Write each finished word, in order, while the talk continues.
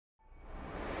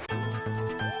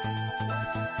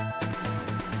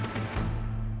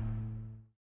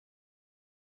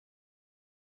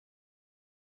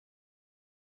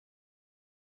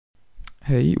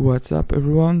Hey, what's up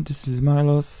everyone, this is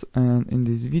Milos, and in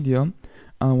this video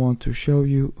I want to show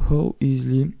you how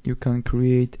easily you can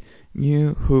create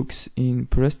new hooks in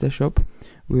PrestaShop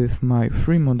with my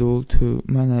free module to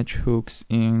manage hooks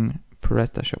in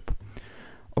PrestaShop.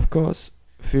 Of course,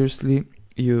 firstly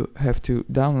you have to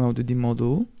download the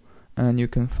module, and you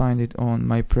can find it on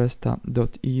my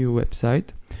presta.eu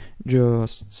website.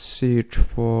 Just search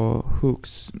for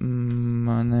hooks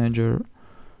manager,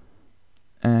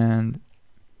 and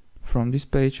from this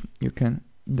page you can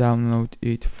download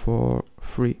it for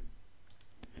free.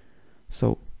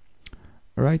 So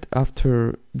right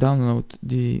after download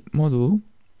the module,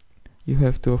 you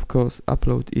have to of course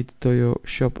upload it to your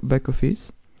shop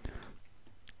backoffice.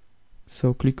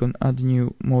 So click on add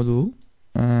new module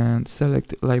and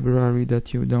select library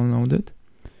that you downloaded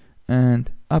and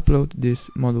upload this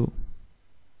module.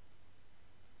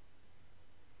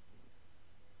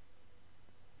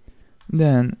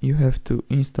 Then you have to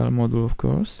install module, of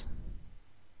course.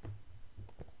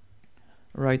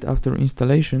 Right after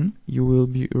installation, you will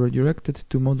be redirected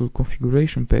to module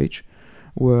configuration page,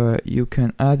 where you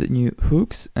can add new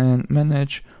hooks and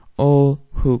manage all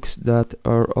hooks that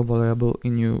are available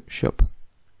in your shop.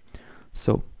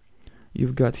 So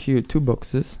you've got here two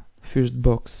boxes. First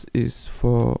box is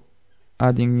for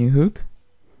adding new hook,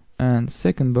 and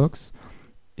second box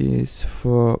is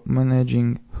for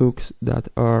managing hooks that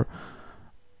are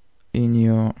in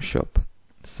your shop.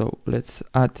 So let's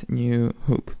add new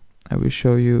hook. I will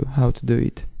show you how to do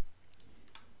it.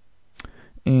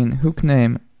 In hook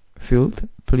name field,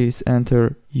 please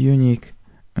enter unique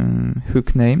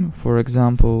hook name. For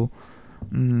example,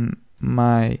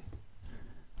 my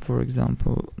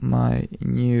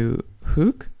new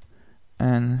hook,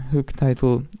 and hook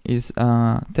title is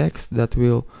a text that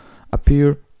will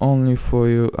appear only for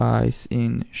your eyes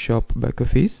in shop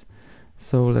backoffice.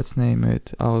 So let's name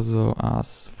it also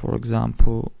as, for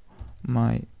example,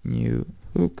 my new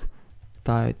hook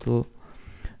title.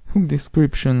 Hook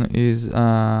description is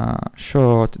a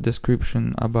short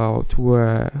description about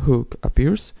where hook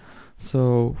appears.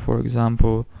 So for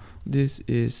example, this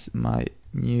is my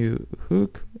new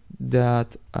hook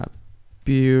that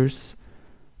appears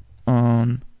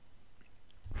on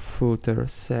footer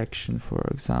section, for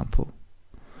example.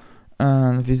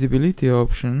 And visibility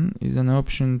option is an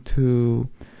option to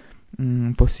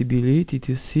possibility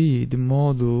to see the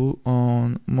module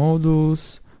on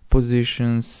modules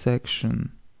positions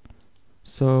section.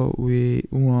 So we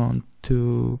want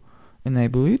to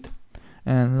enable it.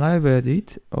 And live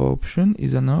edit option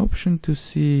is an option to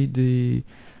see the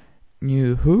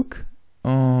new hook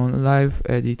on live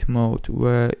edit mode,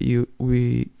 where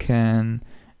we can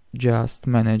just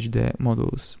manage the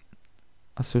modules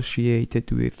associated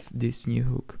with this new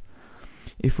hook.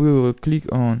 If we will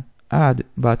click on add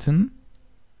button,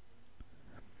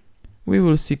 we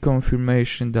will see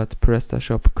confirmation that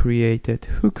PrestaShop created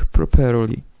hook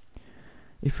properly.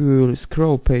 If we will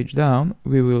scroll page down,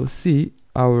 we will see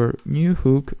our new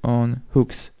hook on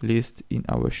hooks list in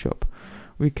our shop.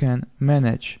 We can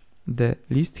manage the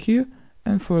list here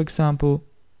and, for example,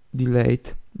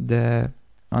 delete the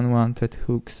unwanted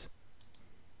hooks.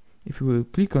 If we will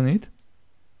click on it,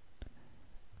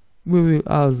 we will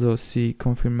also see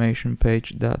confirmation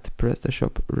page that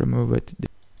PrestaShop removed.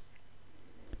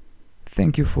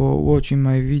 Thank you for watching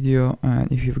my video,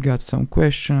 and if you've got some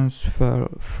questions, feel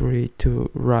free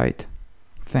to write.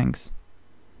 Thanks.